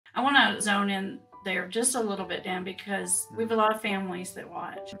I want to zone in there just a little bit, Dan, because we have a lot of families that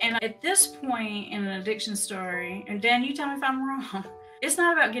watch. And at this point in an addiction story, and Dan, you tell me if I'm wrong, it's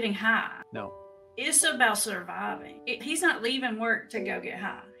not about getting high. No. It's about surviving. He's not leaving work to go get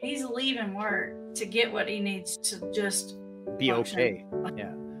high. He's leaving work to get what he needs to just Be function. okay.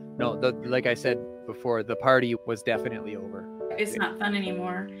 Yeah. No, like I said before, the party was definitely over. It's not fun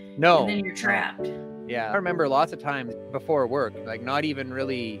anymore. No. And then you're trapped. Yeah. I remember lots of times before work, like not even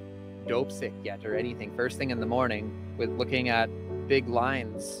really dope sick yet or anything, first thing in the morning with looking at big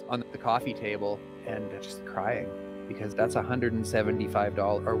lines on the coffee table and just crying because that's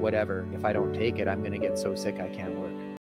 $175 or whatever. If I don't take it, I'm going to get so sick I can't work.